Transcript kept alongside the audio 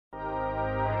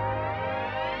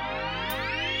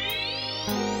So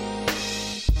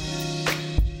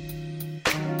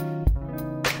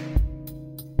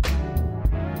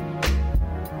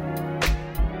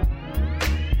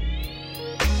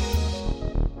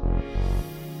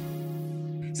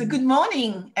good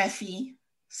morning, Efi.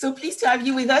 So pleased to have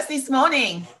you with us this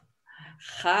morning.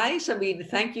 Hi, Sabine.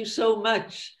 Thank you so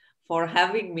much for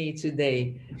having me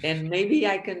today. And maybe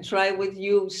I can try with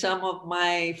you some of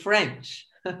my French.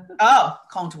 Oh,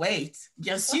 can't wait.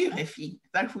 Bien sûr, Efi.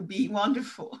 That would be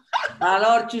wonderful.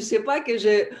 Alors, tu sais pas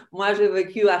que moi, j'ai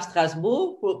vécu à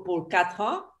Strasbourg pour 4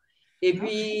 ans et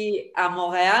puis à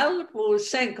Montréal pour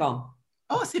 5 ans.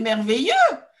 Oh, c'est merveilleux.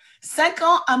 5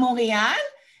 ans à Montréal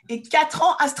et 4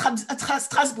 ans à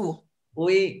Strasbourg.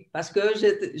 Oui, parce que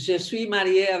je suis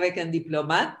mariée avec un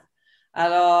diplomate.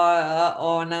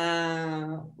 Alors,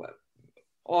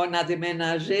 on a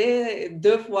déménagé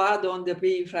 2 fois dans des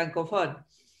pays francophones.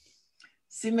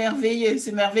 C'est merveilleux,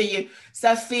 c'est merveilleux.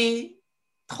 Ça fait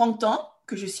 30 ans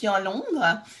que je suis à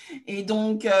Londres et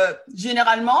donc,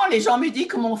 généralement, les gens me disent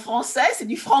que mon français, c'est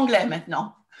du franglais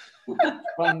maintenant.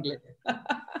 Franglais.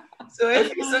 So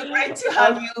it's so great to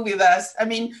have you with us. I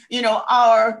mean,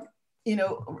 our,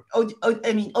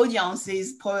 audience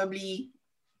is probably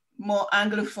more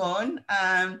Anglophone.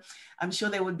 I'm sure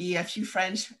there would be a few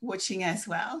French watching as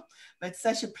well, but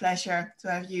such a pleasure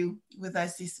to have you with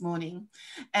us this morning.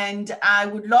 And I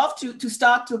would love to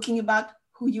start talking about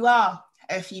who you are,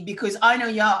 Efi, because I know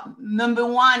you're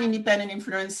 #1 independent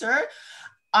influencer.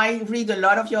 I read a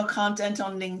lot of your content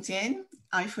on LinkedIn.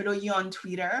 I follow you on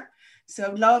Twitter. So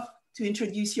I'd love to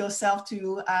introduce yourself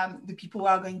to the people who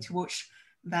are going to watch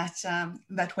that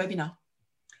webinar.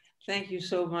 Thank you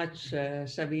so much,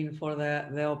 Sabine, for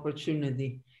the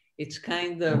opportunity. It's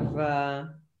kind of,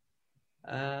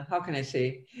 how can I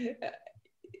say?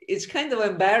 It's kind of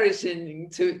embarrassing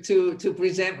to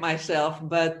present myself,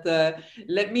 but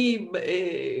let me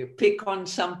pick on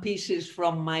some pieces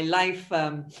from my life.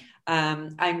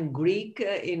 I'm Greek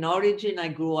in origin. I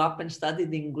grew up and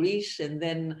studied in Greece, and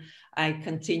then I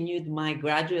continued my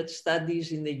graduate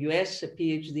studies in the US, a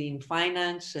Ph.D. in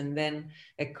finance, and then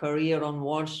a career on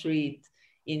Wall Street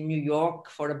in New York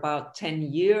for about 10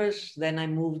 years. Then I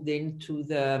moved into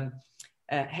the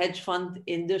hedge fund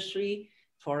industry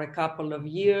for a couple of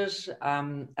years.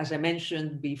 As I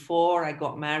mentioned before, I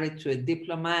got married to a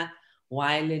diplomat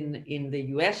while in the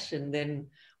US, and then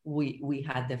we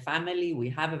had a family, we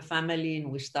have a family, and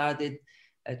we started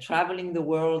traveling the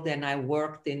world, and I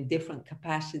worked in different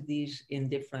capacities in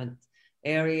different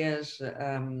areas.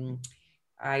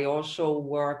 I also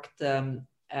worked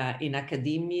in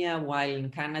academia while in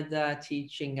Canada,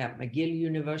 teaching at McGill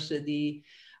University.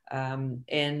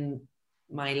 And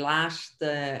my last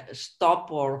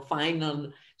stop or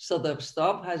final sort of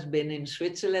stop has been in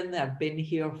Switzerland. I've been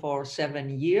here for 7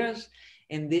 years,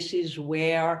 and this is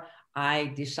where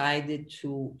I decided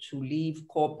to leave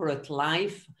corporate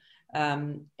life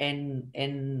and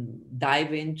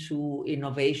dive into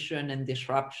innovation and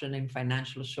disruption in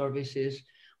financial services,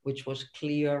 which was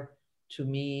clear to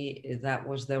me that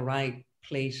was the right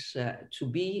place to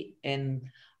be. And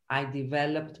I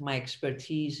developed my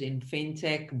expertise in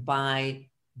FinTech by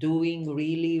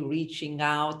really reaching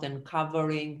out and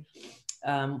covering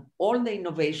all the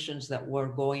innovations that were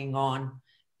going on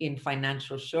in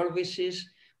financial services,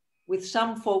 with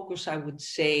some focus, I would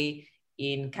say,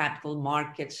 in capital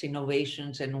markets,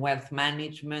 innovations, and wealth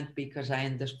management, because I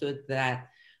understood that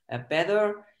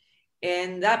better.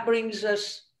 And that brings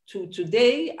us to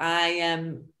today. I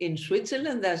am in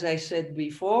Switzerland, as I said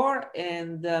before,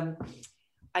 and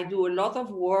I do a lot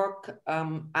of work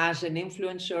as an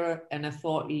influencer and a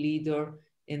thought leader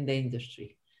in the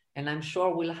industry. And I'm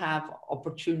sure we'll have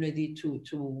opportunity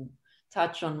to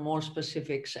touch on more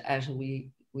specifics as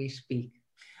we speak.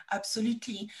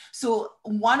 Absolutely. So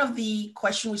one of the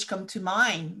questions which come to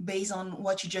mind based on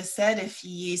what you just said,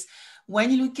 Efi, is when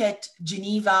you look at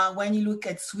Geneva, when you look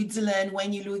at Switzerland,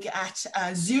 when you look at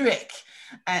Zurich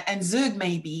and Zug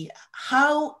maybe,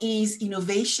 how is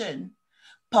innovation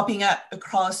popping up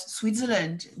across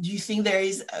Switzerland? Do you think there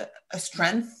is a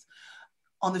strength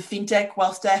on the FinTech,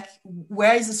 wealth tech?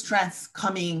 Where is the strength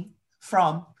coming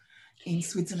from in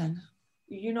Switzerland?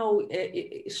 You know,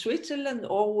 Switzerland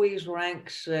always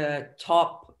ranks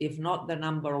top, if not the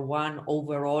 #1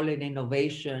 overall in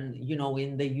innovation, you know,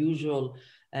 in the usual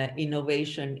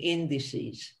innovation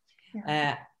indices.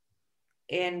 Yeah.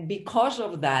 And because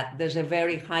of that, there's a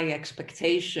very high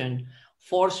expectation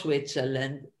for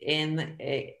Switzerland, and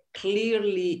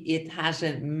clearly it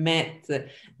hasn't met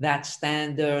that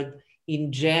standard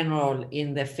in general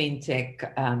in the FinTech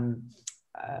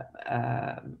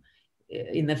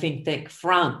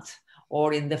front,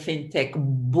 or in the FinTech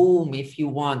boom, if you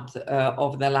want,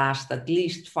 of the last at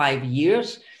least 5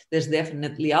 years. There's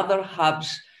definitely other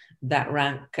hubs that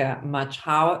rank much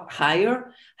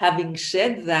higher. Having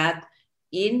said that,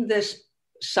 in this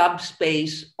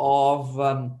subspace of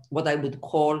what I would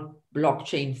call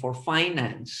blockchain for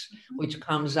finance, which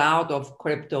comes out of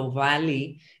Crypto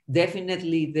Valley,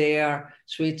 definitely there,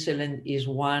 Switzerland is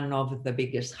one of the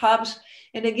biggest hubs.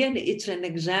 And again, it's an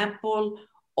example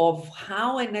of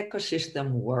how an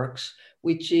ecosystem works,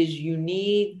 which is you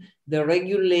need the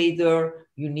regulator,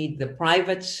 you need the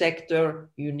private sector,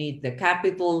 you need the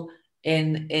capital,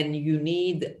 and you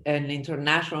need an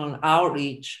international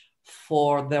outreach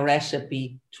for the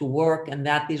recipe to work. And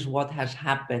that is what has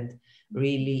happened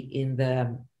really in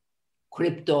the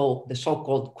crypto, the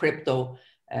so-called crypto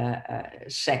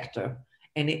sector.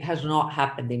 And it has not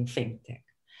happened in FinTech.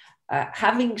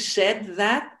 Having said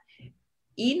that,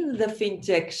 in the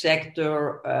FinTech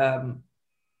sector,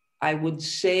 I would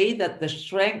say that the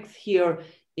strength here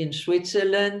in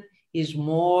Switzerland is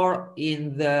more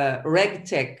in the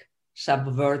RegTech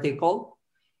subvertical,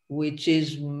 which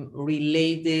is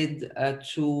related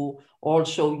to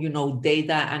also,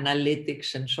 data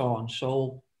analytics and so on.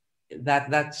 So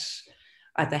that's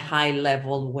at a high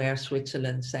level where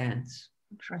Switzerland stands.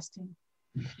 Interesting.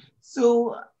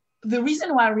 So the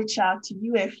reason why I reached out to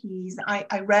you, Efi, is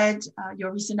I read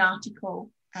your recent article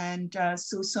and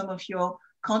saw some of your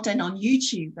content on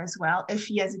YouTube as well.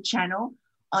 Efi has a channel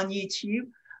on YouTube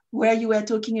where you were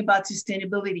talking about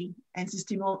sustainability and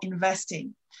sustainable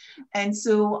investing. And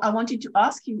so I wanted to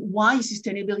ask you, why is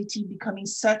sustainability becoming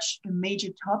such a major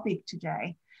topic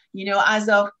today? As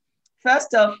of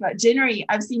 1st of January,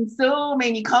 I've seen so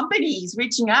many companies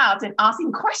reaching out and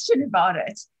asking questions about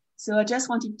it. So I just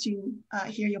wanted to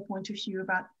hear your point of view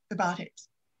about it.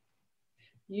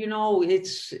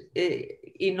 It's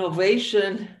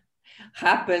innovation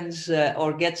happens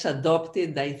or gets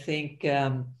adopted, I think.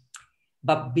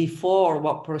 But before,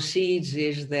 what precedes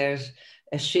is there's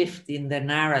a shift in the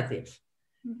narrative.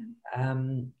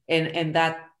 Mm-hmm. And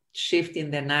that shift in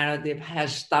the narrative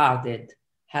has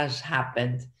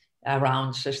happened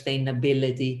around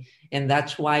sustainability. And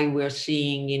that's why we're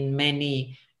seeing in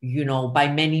many, by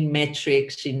many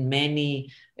metrics, in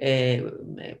many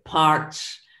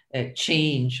parts,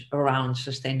 change around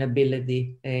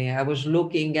sustainability. I was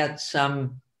looking at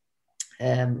some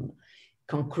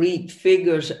concrete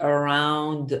figures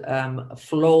around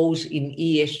flows in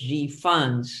ESG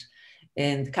funds.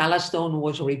 And Calastone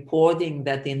was reporting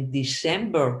that in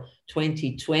December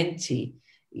 2020,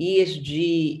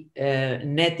 ESG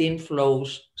net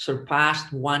inflows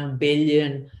surpassed 1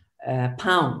 billion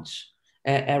pounds,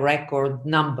 a record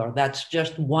number. That's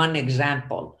just one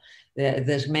example.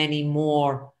 There's many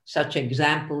more such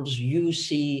examples. You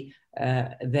see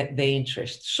the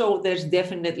interest. So there's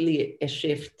definitely a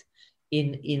shift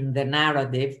in the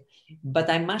narrative, but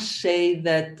I must say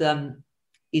that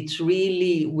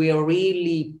we're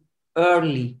really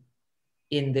early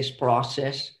in this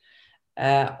process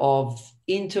of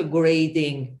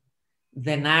integrating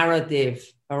the narrative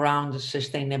around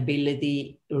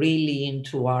sustainability really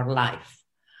into our life.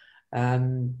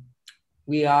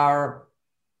 We have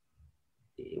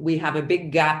a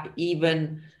big gap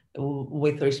even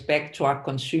with respect to our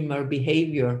consumer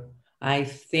behavior. I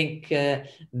think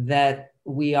that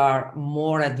we are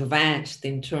more advanced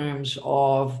in terms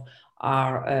of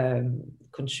our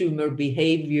consumer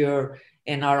behavior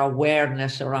and our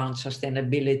awareness around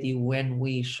sustainability when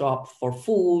we shop for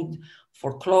food,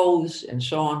 for clothes, and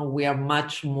so on. We are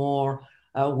much more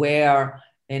aware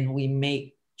and we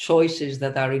make choices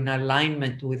that are in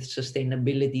alignment with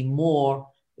sustainability more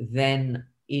than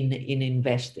in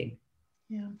investing.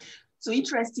 Yeah. So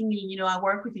interestingly, I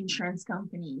work with insurance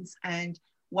companies, and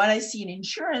what I see in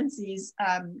insurance is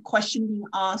questions being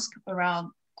asked around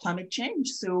climate change.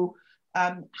 So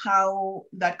how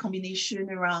that combination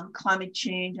around climate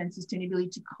change and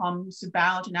sustainability comes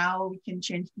about and how we can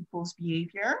change people's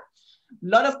behavior. A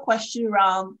lot of questions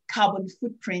around carbon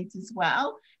footprint as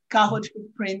well. Carbon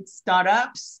footprint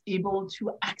startups able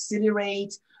to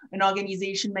accelerate an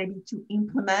organization maybe to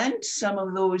implement some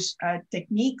of those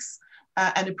techniques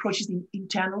and approaches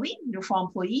internally, for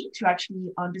employees to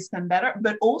actually understand better,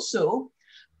 but also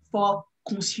for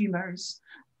consumers.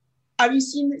 Have you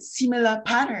seen a similar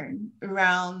pattern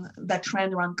around that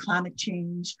trend around climate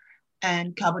change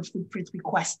and carbon footprint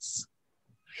requests?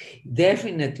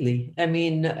 Definitely. I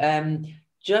mean,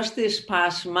 just this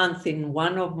past month in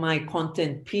one of my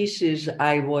content pieces,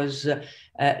 I was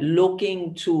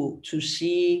looking to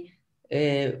see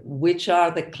which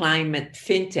are the climate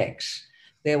FinTechs.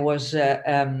 There was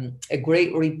a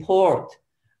great report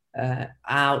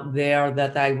out there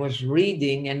that I was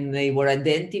reading, and they were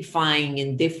identifying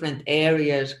in different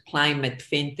areas, climate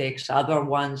fintechs, other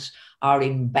ones are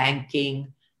in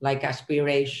banking, like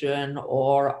aspiration,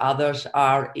 or others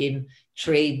are in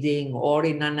trading or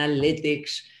in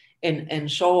analytics and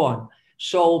so on.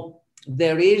 So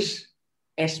there is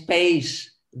a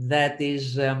space that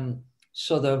is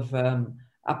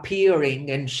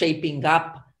appearing and shaping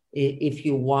up, if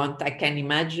you want. I can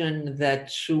imagine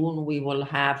that soon we will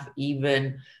have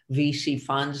even VC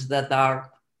funds that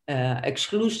are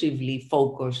exclusively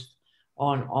focused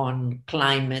on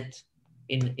climate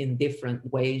in different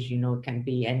ways. It can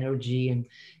be energy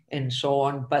and so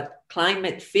on. But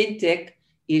climate fintech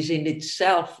is in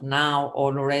itself now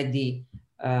already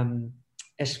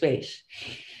a space.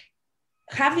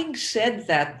 Having said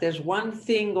that, there's one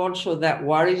thing also that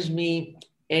worries me,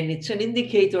 and it's an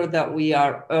indicator that we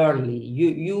are early.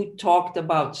 You talked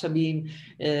about, Sabine,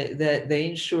 the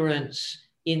insurance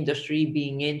industry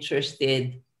being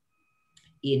interested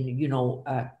in,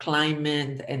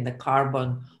 climate and the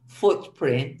carbon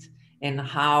footprint, and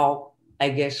how, I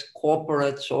guess,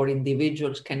 corporates or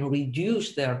individuals can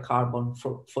reduce their carbon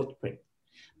footprint.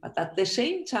 But at the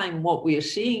same time, what we are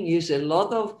seeing is a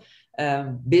lot of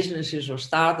businesses or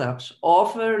startups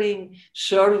offering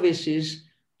services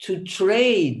to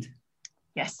trade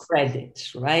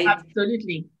credits, right?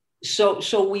 Absolutely.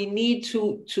 So we need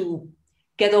to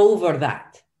get over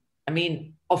that. I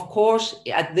mean, of course,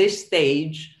 at this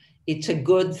stage, it's a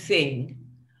good thing.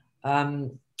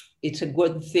 It's a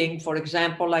good thing. For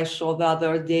example, I saw the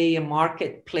other day a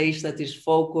marketplace that is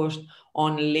focused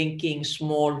on linking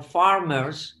small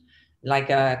farmers, like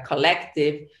a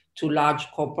collective, to large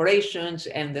corporations,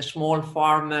 and the small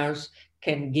farmers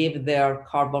can give their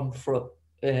carbon footprint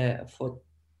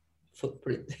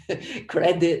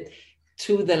credit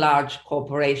to the large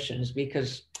corporations,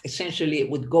 because essentially it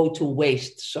would go to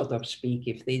waste, so to speak,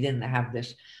 if they didn't have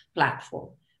this platform.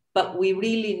 But we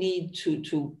really need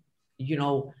to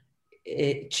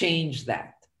change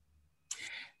that.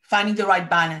 Finding the right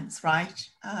balance, right?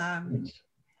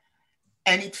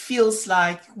 And it feels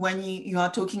like when you are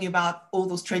talking about all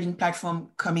those trading platforms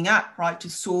coming up, right, to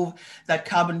solve that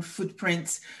carbon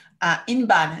footprint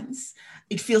imbalance,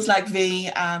 it feels like very,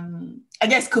 I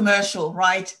guess, commercial,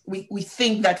 right? We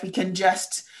think that we can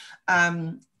just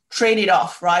trade it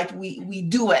off, right? We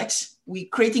do it. We're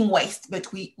creating waste,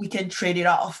 but we can trade it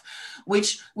off,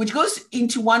 which goes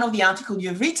into one of the articles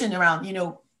you've written around,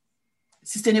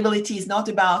 sustainability is not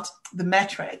about the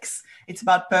metrics. It's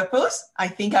about purpose. I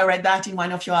think I read that in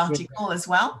one of your articles as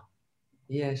well.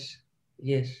 Yes.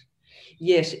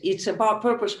 It's about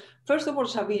purpose. First of all,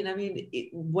 Sabine, I mean,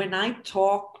 when I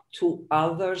talk to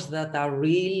others that are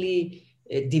really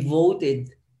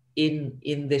devoted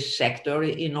in this sector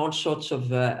in all sorts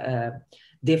of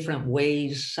different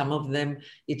ways, some of them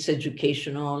it's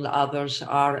educational, others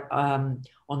are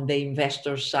on the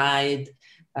investor side,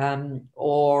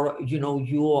 or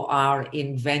you are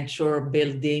in venture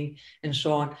building and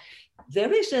so on.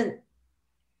 There isn't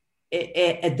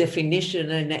a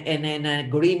definition and an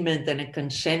agreement and a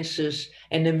consensus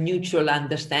and a mutual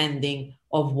understanding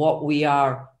of what we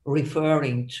are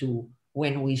referring to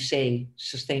when we say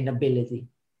sustainability.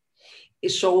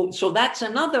 So that's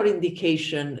another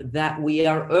indication that we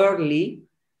are early.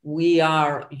 We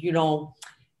are,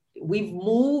 we've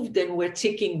moved and we're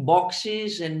ticking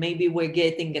boxes, and maybe we're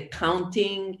getting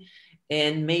accounting,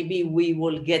 and maybe we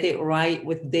will get it right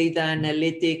with data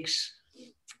analytics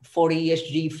for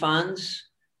ESG funds,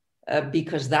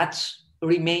 because that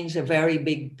remains a very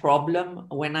big problem.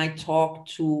 When I talk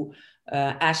to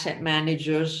asset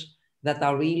managers that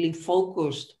are really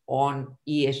focused on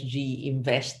ESG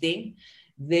investing,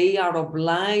 they are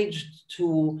obliged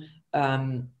to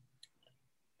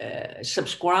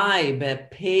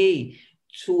subscribe, pay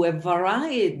to a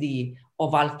variety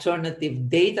of alternative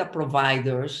data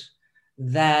providers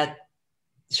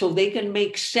so they can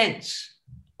make sense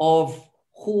of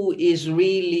who is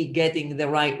really getting the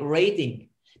right rating.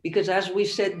 Because as we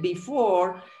said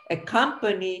before, a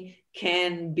company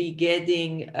can be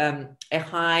getting a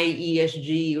high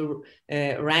ESG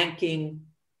ranking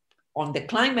on the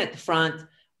climate front,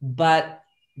 but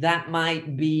that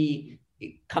might be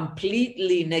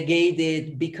completely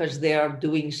negated because they are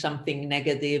doing something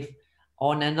negative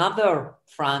on another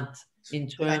front in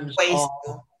terms of,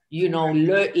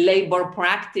 labor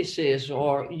practices,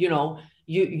 or,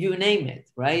 you name it,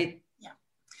 right? Yeah.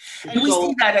 And we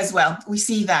see that as well. We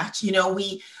see that,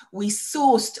 we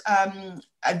sourced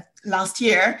last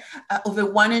year over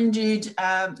 100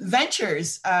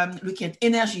 ventures looking at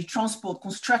energy, transport,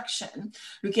 construction,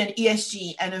 looking at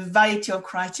ESG and a variety of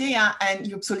criteria. And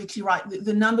you're absolutely right.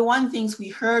 The number one things we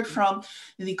heard from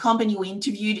the company we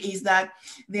interviewed is that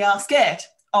they are scared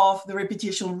of the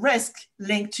reputational risk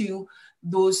linked to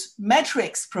those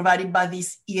metrics provided by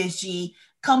these ESG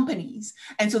companies.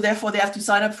 And so therefore they have to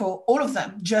sign up for all of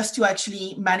them just to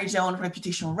actually manage their own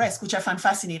reputational risk, which I find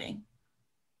fascinating.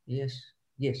 Yes,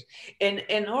 yes.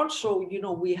 And also, you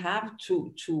know, we have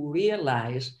to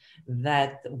realize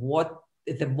that what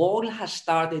the ball has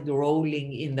started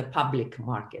rolling in the public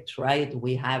markets, right?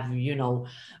 We have, you know,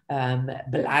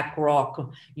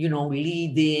 BlackRock, you know,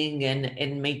 leading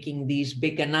and making these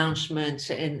big announcements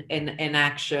and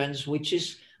actions, which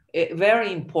is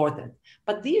very important.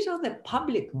 But these are the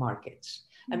public markets.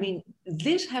 I mean,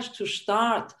 this has to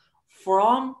start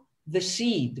from the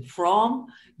seed, from,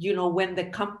 you know, when the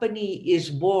company is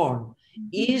born.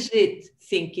 Is it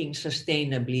thinking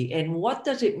sustainably? And what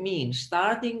does it mean?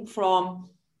 Starting from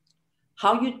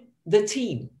how the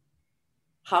team,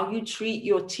 how you treat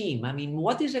your team. I mean,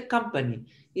 what is a company?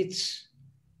 It's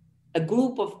a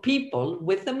group of people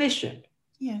with a mission.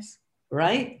 Yes.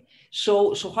 Right?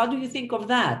 So how do you think of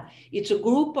that? It's a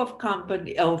group of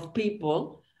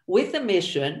people with a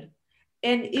mission.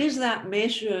 And is that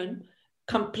mission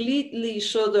completely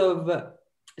sort of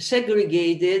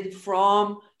segregated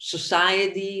from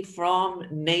society, from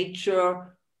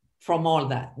nature, from all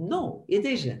that? No, it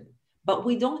isn't. But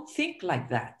we don't think like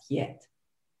that yet.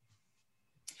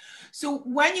 So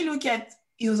when you look at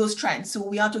those trends, so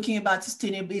we are talking about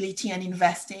sustainability and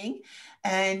investing.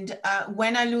 And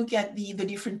when I look at the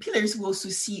different pillars, we also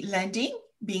see lending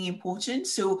being important.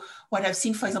 So what I've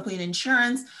seen, for example, in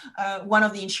insurance, one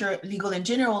of the legal and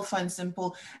general, for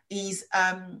example, is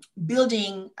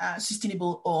building a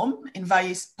sustainable home in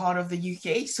various parts of the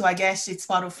UK. So I guess it's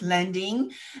part of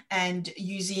lending and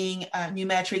using new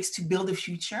metrics to build the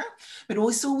future. But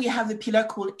also we have the pillar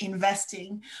called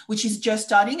investing, which is just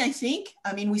starting, I think.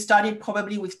 I mean, we started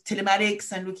probably with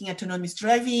telematics and looking at autonomous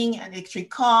driving and electric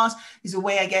cars is a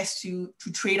way, I guess, to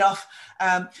trade off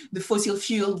the fossil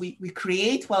fuel we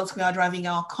create whilst we are driving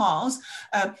our cars.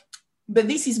 But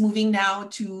this is moving now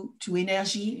to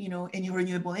energy, you know, any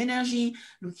renewable energy,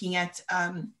 looking at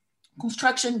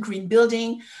construction, green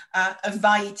building, a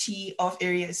variety of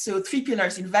areas. So 3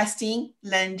 pillars: investing,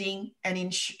 lending, and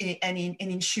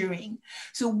insuring.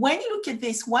 So when you look at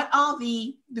this, what are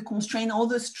the constraints, all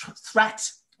the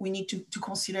threats we need to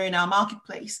consider in our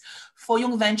marketplace for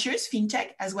young ventures,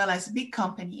 FinTech, as well as big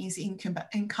companies,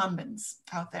 incumbents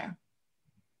out there?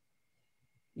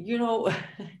 You know,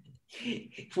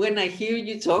 when I hear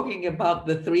you talking about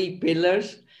the 3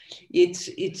 pillars,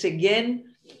 it's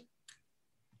again,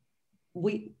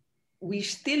 we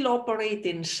still operate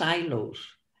in silos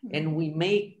and we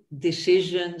make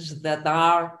decisions that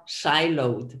are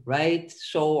siloed, right?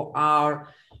 So our,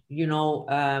 you know,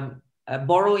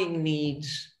 borrowing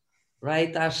needs,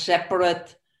 right, are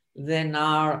separate than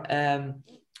our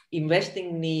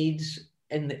investing needs,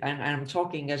 and I'm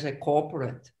talking as a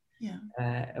corporate. Yeah.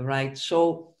 Right.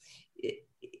 So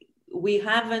we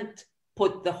haven't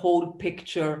put the whole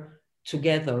picture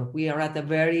together. We are at a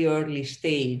very early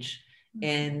stage.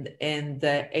 And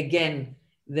again,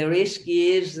 the risk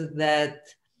is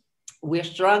that we're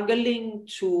struggling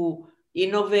to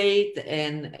innovate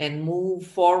and move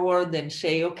forward and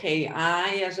say, okay,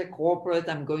 I, as a corporate,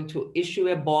 I'm going to issue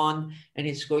a bond and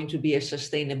it's going to be a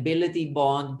sustainability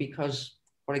bond because,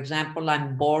 for example,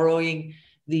 I'm borrowing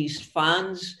these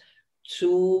funds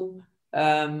towards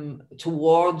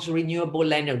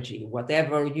renewable energy,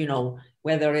 whatever, you know,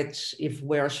 whether it's, if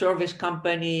we're a service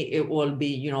company, it will be,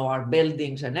 you know, our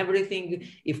buildings and everything.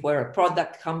 If we're a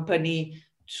product company,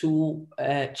 to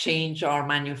change our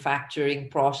manufacturing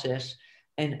process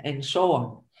and so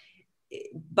on.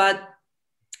 But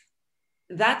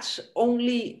that's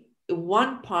only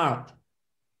one part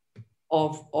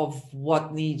of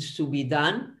what needs to be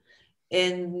done.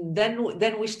 And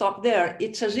then we stop there.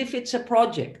 It's as if it's a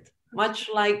project, much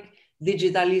like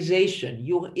digitalization.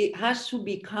 It has to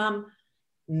become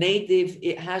native.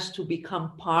 It has to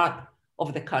become part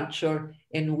of the culture,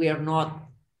 and we are not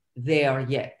there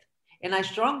yet. And I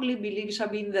strongly believe,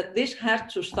 Sabine, that this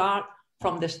has to start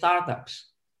from the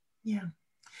startups. Yeah,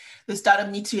 the startup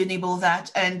needs to enable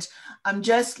that. And I'm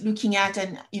just looking at,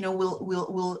 and you know,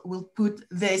 we'll put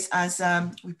this as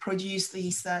we produce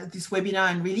this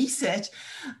webinar and release it.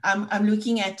 I'm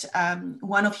looking at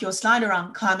one of your slides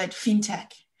around climate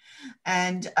FinTech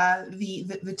and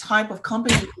the type of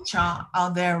companies which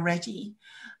are there already.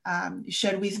 You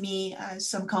shared with me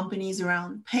some companies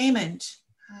around payment,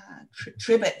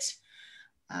 Tribit,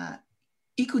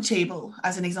 Equitable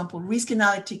as an example, risk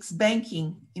analytics,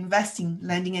 banking, investing,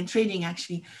 lending and trading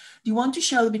actually. Do you want to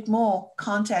share a bit more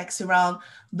context around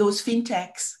those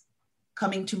fintechs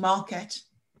coming to market,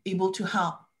 able to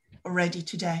help already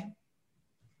today?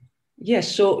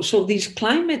 Yes, so these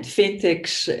climate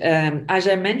fintechs, as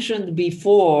I mentioned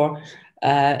before,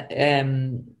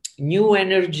 New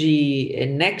Energy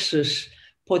Nexus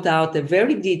put out a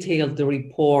very detailed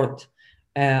report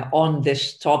on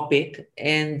this topic,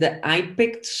 and I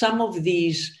picked some of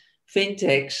these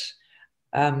fintechs.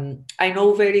 I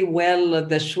know very well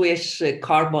the Swiss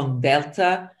Carbon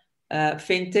Delta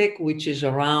fintech, which is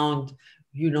around,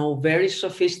 very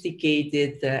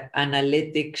sophisticated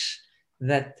analytics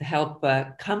that help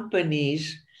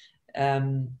companies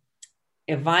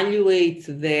evaluate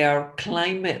their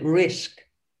climate risk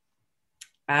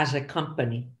as a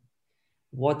company.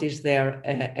 What is their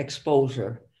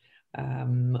exposure?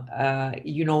 In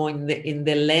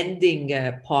the lending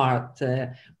part,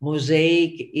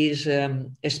 Mosaic is a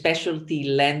specialty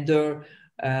lender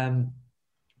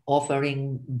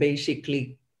offering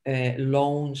basically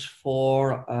loans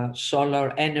for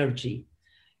solar energy.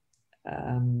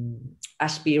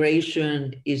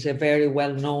 Aspiration is a very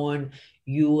well-known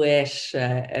US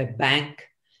bank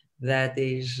that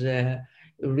is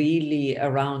really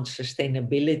around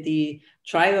sustainability.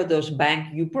 Triodos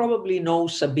Bank, you probably know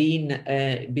Sabine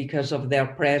because of their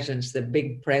presence, the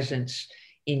big presence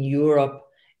in Europe,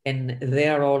 and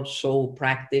there also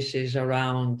practices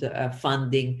around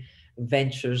funding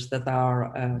ventures that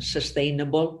are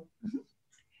sustainable.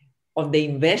 On the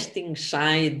investing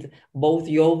side, both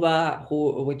Yova,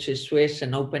 which is Swiss,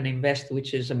 and Open Invest,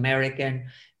 which is American,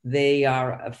 they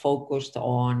are focused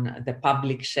on the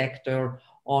public sector,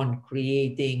 on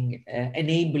creating,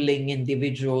 enabling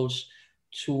individuals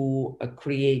to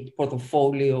create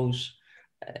portfolios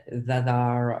that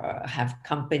have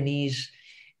companies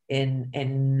and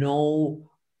know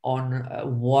on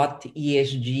what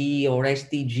ESG or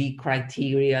SDG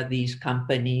criteria these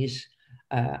companies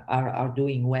are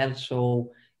doing well,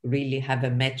 so really have a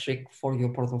metric for your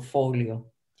portfolio.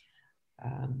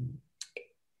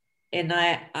 And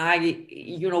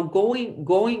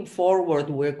going forward,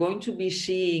 we're going to be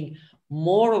seeing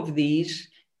more of these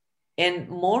and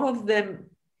more of them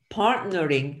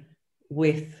partnering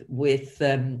with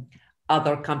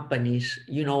other companies.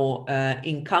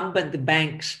 Incumbent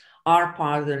banks are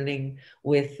partnering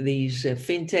with these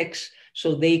fintechs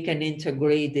so they can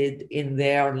integrate it in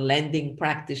their lending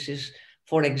practices,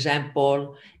 for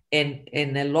example, and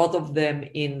a lot of them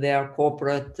in their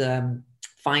corporate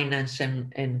finance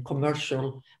and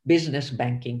commercial business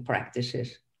banking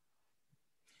practices.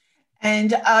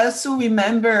 And I also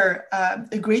remember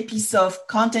a great piece of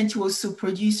content you also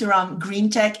produce around green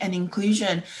tech and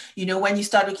inclusion. When you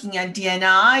start looking at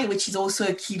D&I, which is also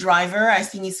a key driver, I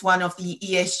think it's one of the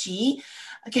ESG.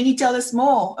 Can you tell us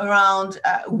more around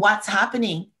what's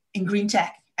happening in green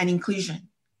tech and inclusion?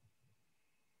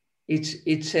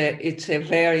 It's a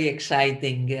very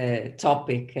exciting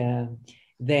topic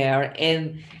there,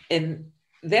 and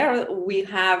there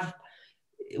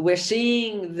we're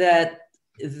seeing that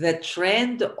the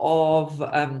trend of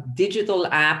digital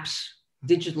apps,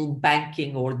 digital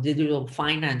banking or digital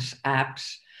finance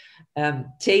apps,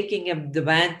 taking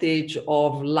advantage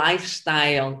of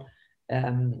lifestyle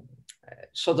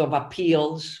sort of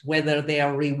appeals, whether they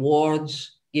are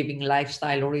rewards, giving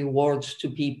lifestyle rewards to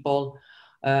people,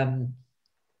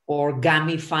 or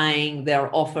gamifying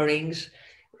their offerings.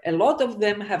 A lot of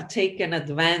them have taken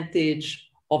advantage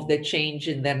of the change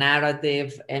in the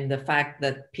narrative and the fact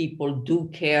that people do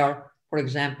care, for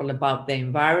example, about the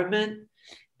environment.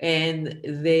 And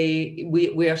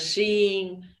we are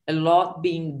seeing a lot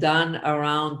being done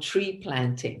around tree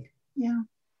planting. Yeah.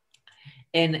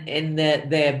 And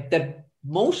the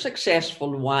most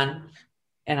successful one,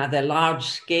 and at a large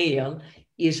scale,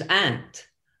 is Ant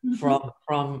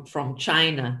from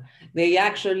China. They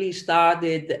actually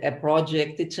started a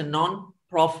project. It's a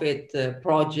non-profit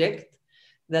project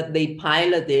that they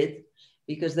piloted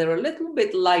because they're a little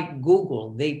bit like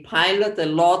Google. They pilot a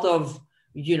lot of,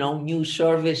 new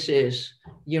services,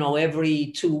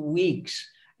 every 2 weeks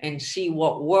and see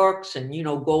what works and,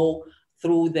 go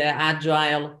through the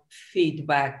agile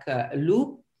feedback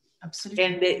loop. Absolutely.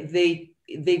 And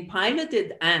they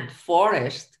piloted Ant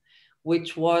Forest,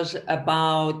 which was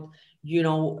about,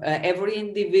 every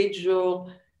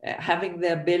individual having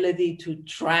the ability to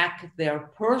track their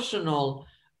personal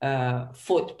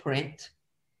footprint,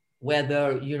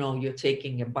 whether you're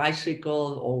taking a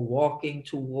bicycle or walking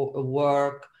to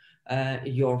work,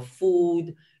 your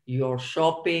food, your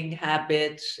shopping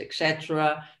habits,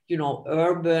 etc.,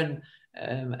 urban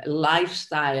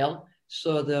lifestyle,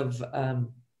 sort of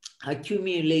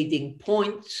accumulating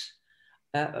points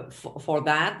for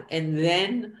that, and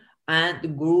then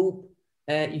the group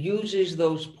uses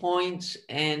those points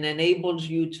and enables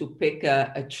you to pick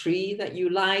a tree that you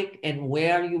like and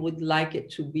where you would like it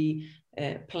to be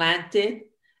planted,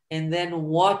 and then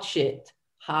watch it,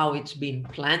 how it's been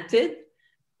planted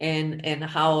and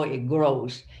how it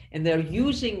grows. And they're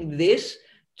using this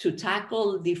to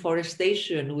tackle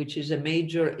deforestation, which is a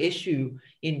major issue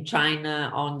in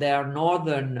China on their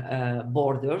northern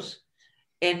borders.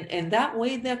 And that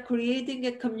way they're creating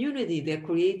a community, they're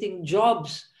creating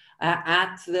jobs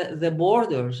at the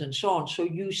borders and so on. So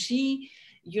you see,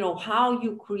 how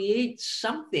you create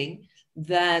something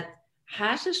that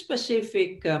has a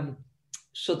specific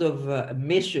sort of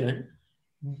mission,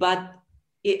 but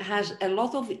it has a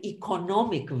lot of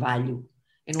economic value.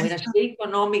 And when I say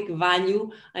economic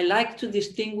value, I like to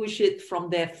distinguish it from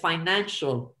the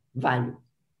financial value,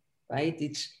 right?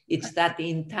 It's that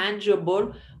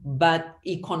intangible but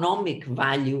economic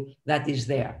value that is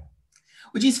there.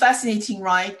 Which is fascinating,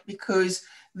 right? Because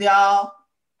they are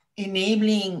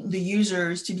enabling the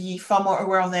users to be far more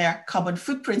aware of their carbon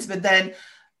footprints, but then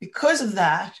because of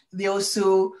that, they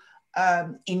also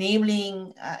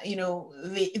enabling,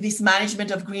 this management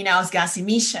of greenhouse gas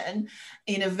emission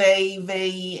in a very,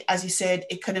 very, as you said,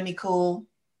 economical,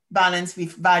 balance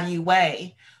with value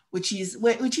way, which is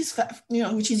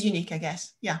unique, I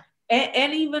guess. Yeah.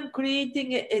 And even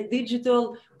creating a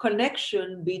digital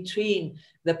connection between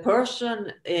the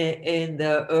person in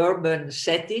the urban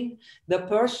setting, the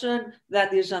person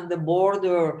that is on the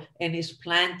border and is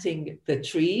planting the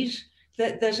trees.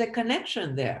 There's a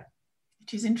connection there.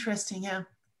 Which is interesting, yeah.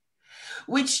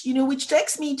 Which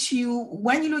takes me to,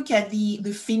 when you look at the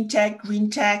FinTech, green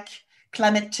tech,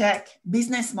 climate tech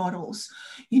business models,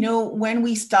 when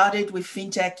we started with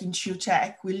FinTech,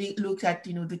 InsurTech, we looked at,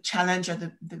 the challenger,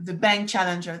 the bank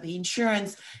challenger, the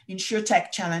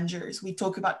InsurTech challengers. We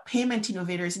talk about payment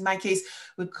innovators. In my case,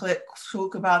 we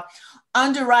talk about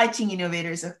underwriting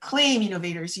innovators, or claim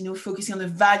innovators, focusing on the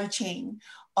value chain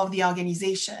of the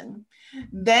organization.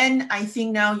 Then I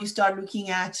think now you start looking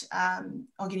at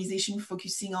organizations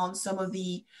focusing on some of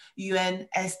the UN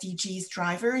SDGs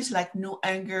drivers, like no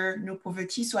hunger, no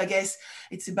poverty. So I guess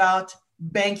it's about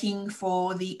banking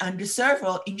for the underserved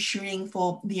or insuring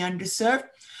for the underserved.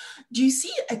 Do you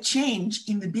see a change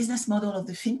in the business model of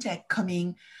the FinTech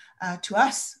coming to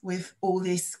us with all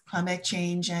this climate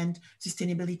change and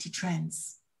sustainability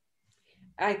trends?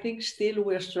 I think still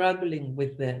we're struggling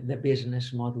with the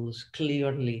business models,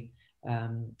 clearly.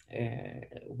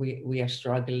 We are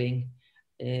struggling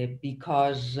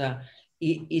because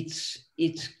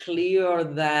it's clear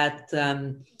that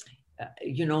the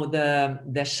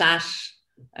SaaS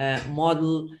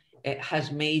model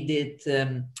has made it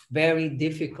very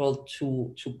difficult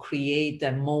to create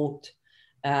a moat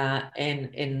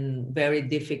and very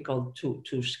difficult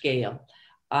to scale.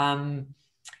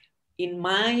 In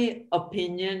my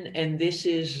opinion, and this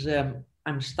is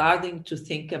I'm starting to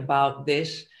think about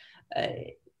this.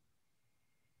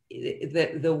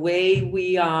 The way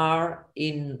we are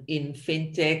in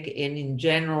FinTech and in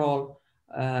general,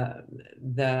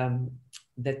 the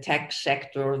tech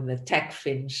sector, the tech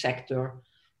fin sector,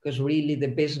 because really the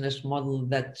business model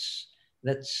that's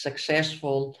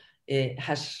successful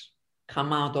has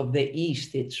come out of the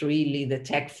East. It's really the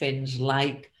tech fins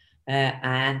like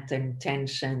Ant and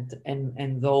Tencent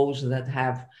and those that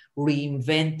have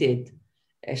reinvented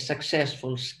a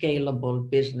successful, scalable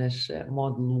business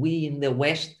model. We in the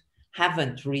West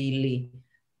haven't really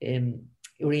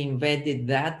reinvented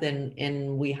that,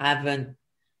 and we haven't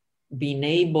been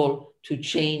able to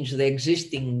change the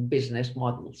existing business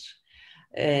models.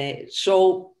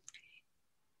 So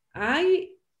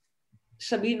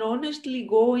Sabine, honestly,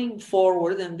 going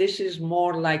forward, and this is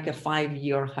more like a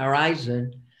 5-year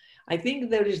horizon, I think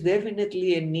there is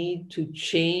definitely a need to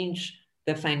change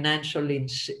the financial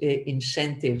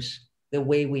incentives the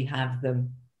way we have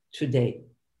them today.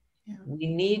 Yeah. We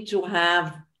need to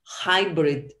have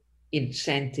hybrid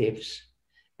incentives.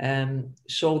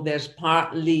 So there's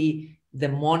partly the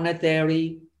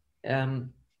monetary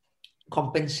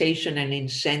compensation and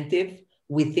incentive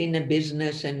within a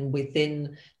business and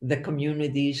within the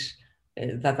communities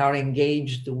that are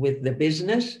engaged with the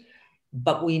business,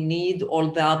 but we need all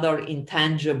the other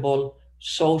intangible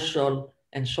social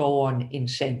and so on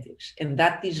incentives. And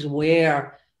that is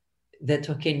where the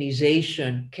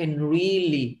tokenization can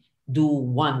really do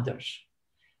wonders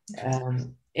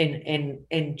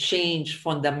and change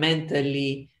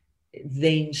fundamentally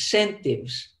the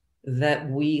incentives that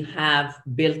we have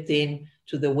built in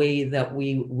to the way that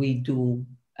we do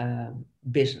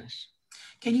business.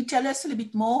 Can you tell us a little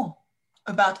bit more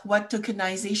about what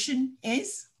tokenization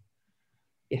is?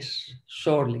 Yes,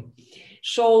 surely.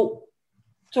 So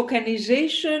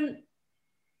tokenization,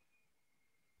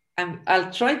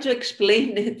 I'll try to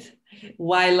explain it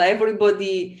while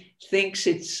everybody thinks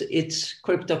it's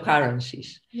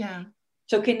cryptocurrencies. Yeah.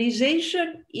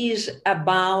 Tokenization is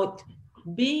about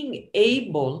being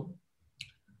able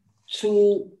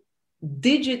to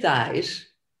digitize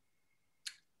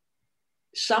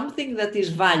something that is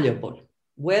valuable,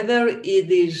 whether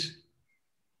it is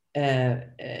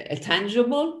a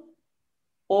tangible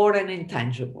or an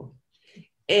intangible.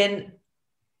 And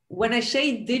when I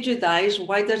say digitize,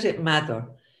 why does it matter?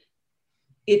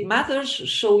 It matters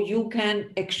so you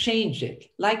can exchange it,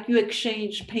 like you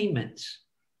exchange payments.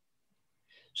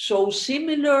 So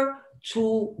similar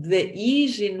to the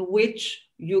ease in which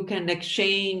you can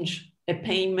exchange a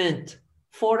payment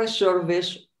for a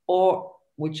service or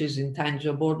which is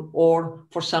intangible or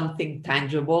for something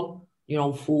tangible, you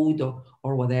know, food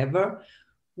or whatever,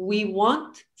 we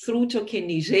want through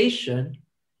tokenization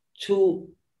to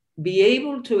be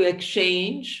able to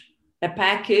exchange a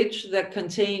package that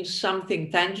contains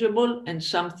something tangible and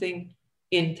something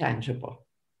intangible.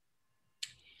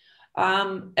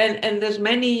 And there's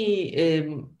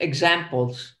many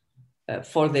examples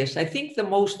for this. I think the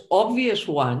most obvious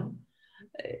one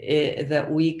that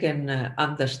we can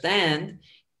understand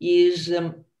is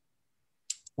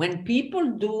when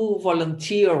people do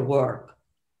volunteer work.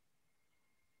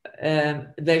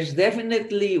 There's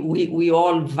definitely, we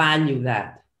all value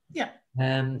that. Yeah.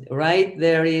 Right?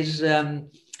 There is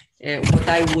what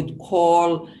I would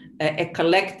call a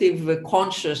collective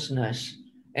consciousness,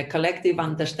 a collective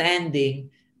understanding,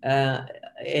 and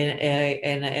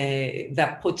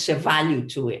that puts a value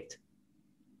to it.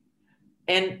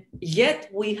 And yet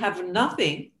we have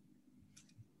nothing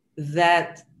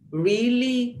that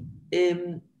really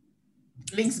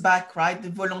links back, right? The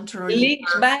voluntary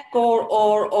links back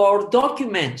or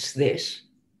documents this,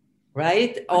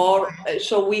 right? Or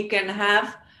so we can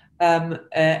have an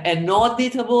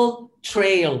auditable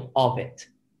trail of it,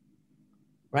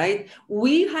 right?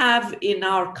 We have in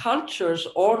our cultures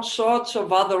all sorts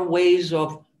of other ways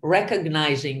of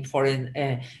recognizing, for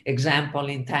example,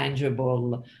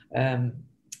 intangible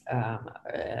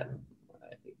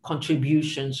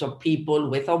contributions of people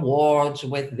with awards,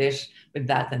 with this, with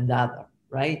that, and the other,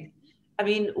 right? I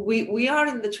mean, we are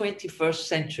in the 21st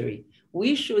century.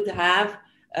 We should have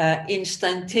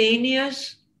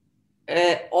instantaneous,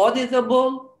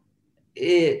 auditable,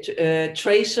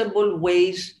 traceable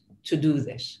ways to do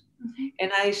this. Mm-hmm.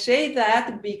 And I say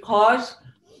that because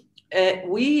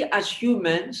we as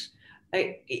humans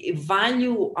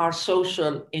value our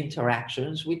social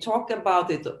interactions. We talk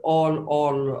about it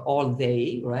all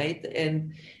day, right?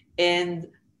 And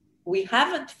we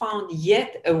haven't found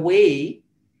yet a way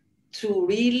to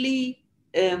really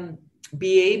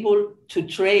be able to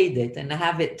trade it and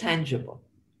have it tangible.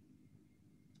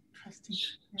 Interesting.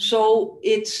 Yeah. So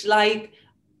it's like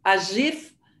as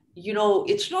if, you know,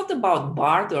 it's not about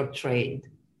barter trade.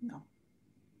 No.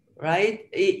 Right?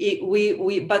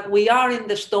 But we are in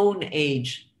the Stone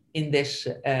Age in this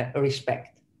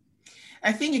respect.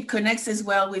 I think it connects as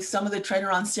well with some of the trend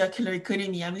around circular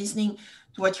economy. I'm listening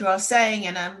to what you are saying,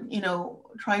 and I'm, you know,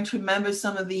 trying to remember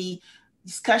some of the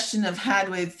discussion I've had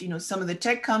with, you know, some of the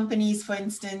tech companies, for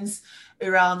instance,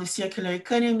 around the circular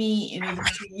economy, you know,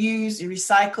 reuse,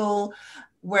 recycle,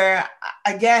 where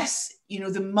I guess, you know,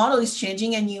 the model is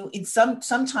changing, and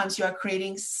sometimes you are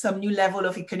creating some new level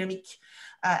of economic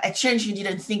exchange you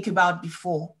didn't think about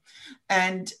before.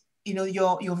 And you know,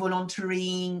 your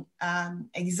volunteering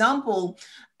example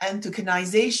and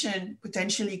tokenization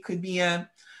potentially could be a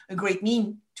great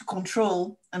mean to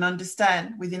control and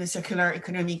understand within a circular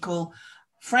economical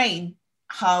frame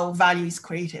how value is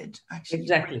created, actually.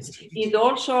 Exactly. It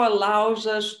also allows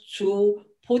us to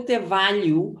put a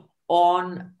value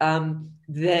on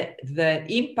the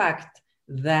impact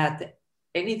that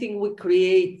anything we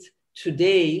create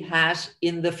today has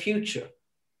in the future.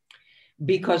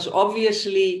 Because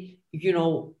obviously, you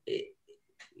know,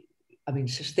 I mean,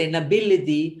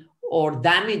 sustainability or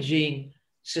damaging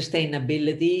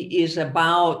sustainability is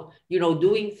about, you know,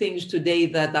 doing things today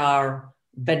that are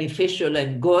beneficial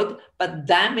and good, but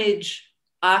damage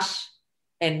us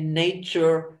and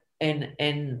nature and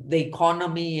the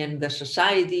economy and the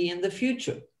society in the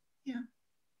future. Yeah.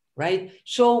 Right?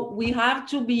 So we have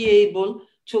to be able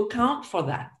to account for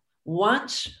that.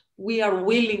 Once we are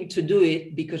willing to do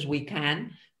it, because we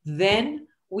can, then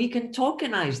we can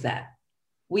tokenize that.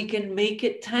 We can make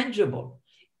it tangible.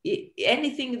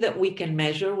 anything that we can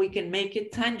measure, we can make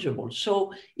it tangible.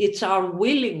 So it's our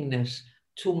willingness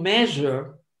to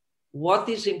measure what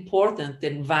is important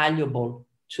and valuable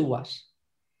to us.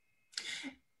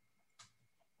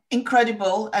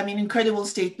 Incredible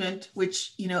statement,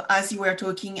 which, as you were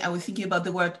talking, I was thinking about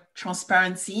the word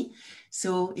transparency.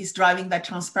 So it's driving that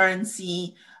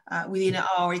transparency within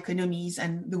our economies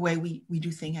and the way we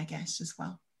do things, I guess, as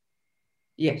well.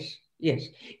 Yes.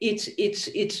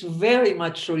 It's very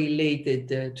much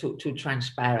related to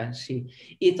transparency.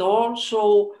 It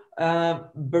also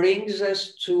brings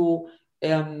us to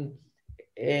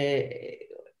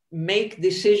make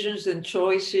decisions and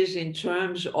choices in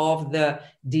terms of the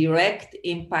direct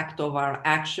impact of our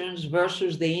actions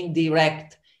versus the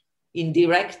indirect.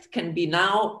 Indirect can be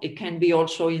now, it can be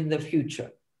also in the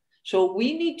future. So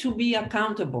we need to be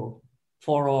accountable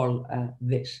for all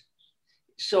this.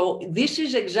 So this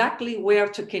is exactly where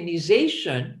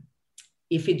tokenization,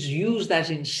 if it's used as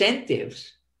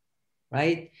incentives,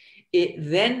 right,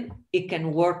 then it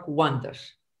can work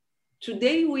wonders.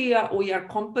 Today we are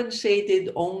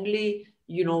compensated only,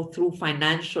 through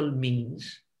financial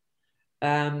means,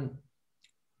 and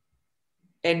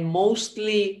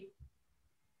mostly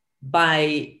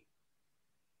by,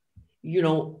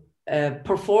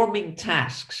 performing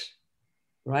tasks,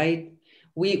 right?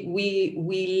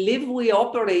 We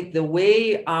operate the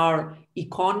way our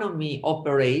economy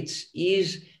operates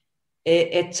is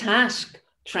a task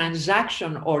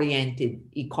transaction-oriented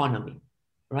economy,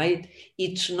 right?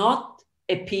 It's not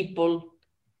a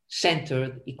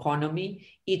people-centered economy.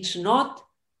 It's not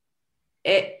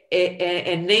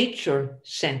a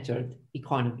nature-centered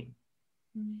economy.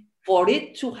 Mm-hmm. For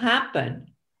it to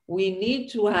happen, we need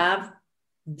to have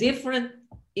different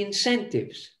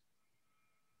incentives,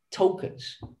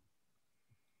 tokens.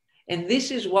 And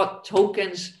this is what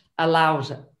tokens allow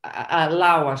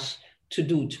us to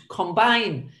do, to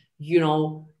combine,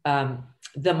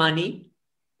 the money,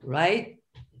 right?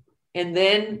 And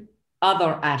then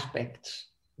other aspects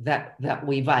that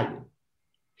we value.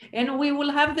 And we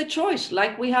will have the choice,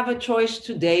 like we have a choice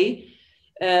today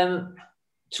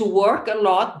to work a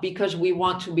lot because we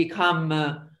want to become,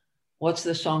 what's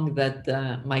the song that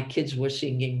my kids were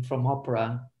singing from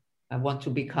opera? I want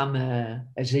to become a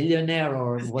zillionaire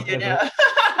or whatever.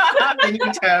 The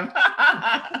new term.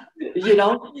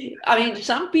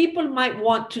 Some people might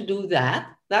want to do that.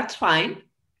 That's fine.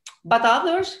 But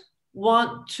others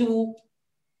want to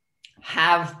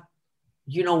have,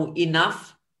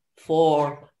 enough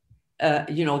for,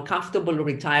 comfortable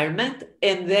retirement.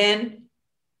 And then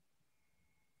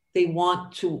they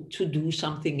want to do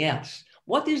something else.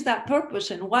 What is that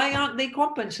purpose and why aren't they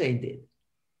compensated?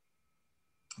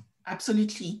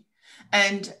 Absolutely.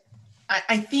 And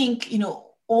I think,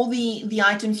 all the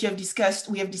items we have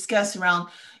discussed around,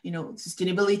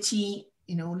 sustainability,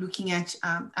 looking at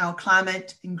our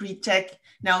climate and green tech,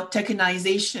 now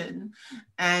tokenization,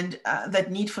 and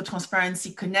that need for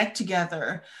transparency connect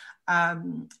together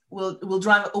will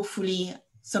drive hopefully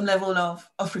some level of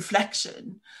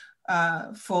reflection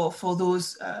for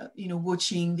those,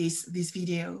 watching this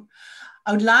video.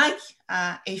 I would like,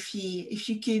 Efi, if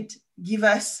you could give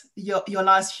us your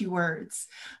last few words.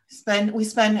 We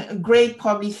spent a great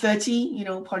probably 30,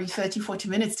 40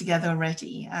 minutes together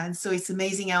already. And so it's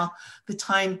amazing how the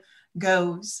time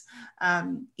goes.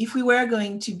 If we were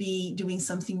going to be doing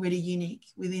something really unique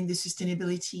within the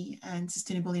sustainability and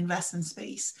sustainable investment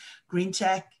space, green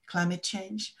tech, climate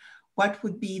change, what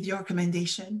would be the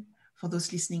recommendation for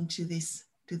those listening to this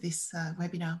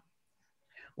webinar?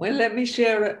 Well, let me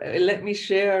share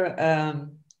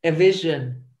a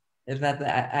vision that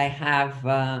I have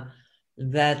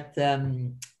that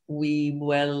we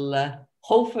will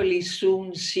hopefully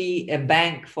soon see a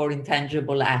bank for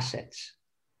intangible assets,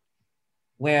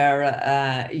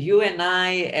 where you and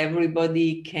I,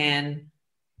 everybody can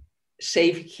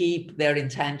safekeep their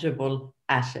intangible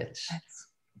assets. Yes.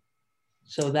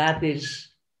 So that is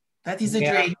a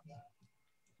dream.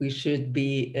 We should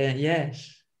be,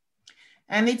 yes.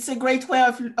 And it's a great way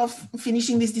of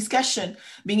finishing this discussion,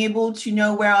 being able to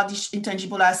know where our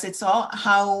intangible assets are,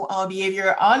 how our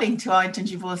behavior are linked to our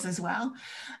intangibles as well,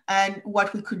 and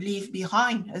what we could leave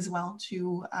behind as well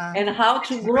to... and how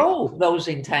to grow those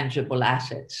intangible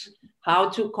assets, how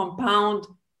to compound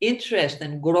interest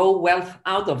and grow wealth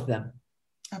out of them.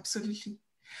 Absolutely.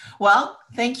 Well,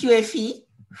 thank you, Efi,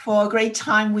 for a great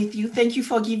time with you. Thank you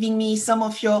for giving me some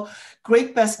of your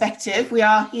great perspective. We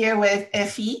are here with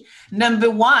Efi,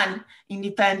 #1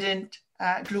 independent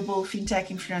global FinTech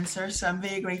influencer. So I'm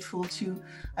very grateful to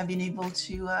have been able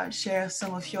to share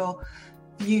some of your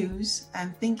views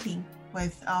and thinking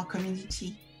with our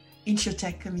community.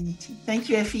 InsurTech community. Thank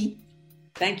you, Efi.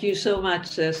 Thank you so much,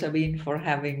 Sabine, for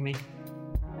having me.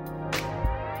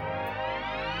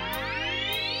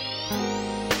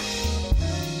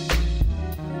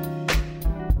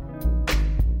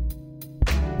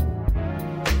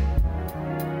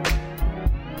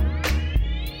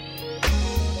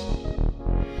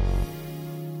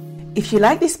 If you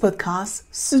like this podcast,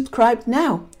 subscribe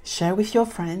now, share with your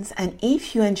friends, and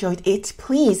if you enjoyed it,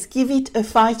 please give it a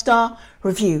 5-star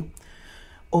review.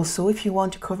 Also, if you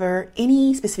want to cover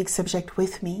any specific subject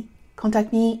with me,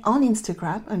 contact me on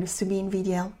Instagram under Sabine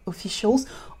VdL Officials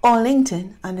or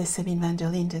LinkedIn under Sabine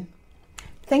VdL.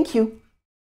 Thank you.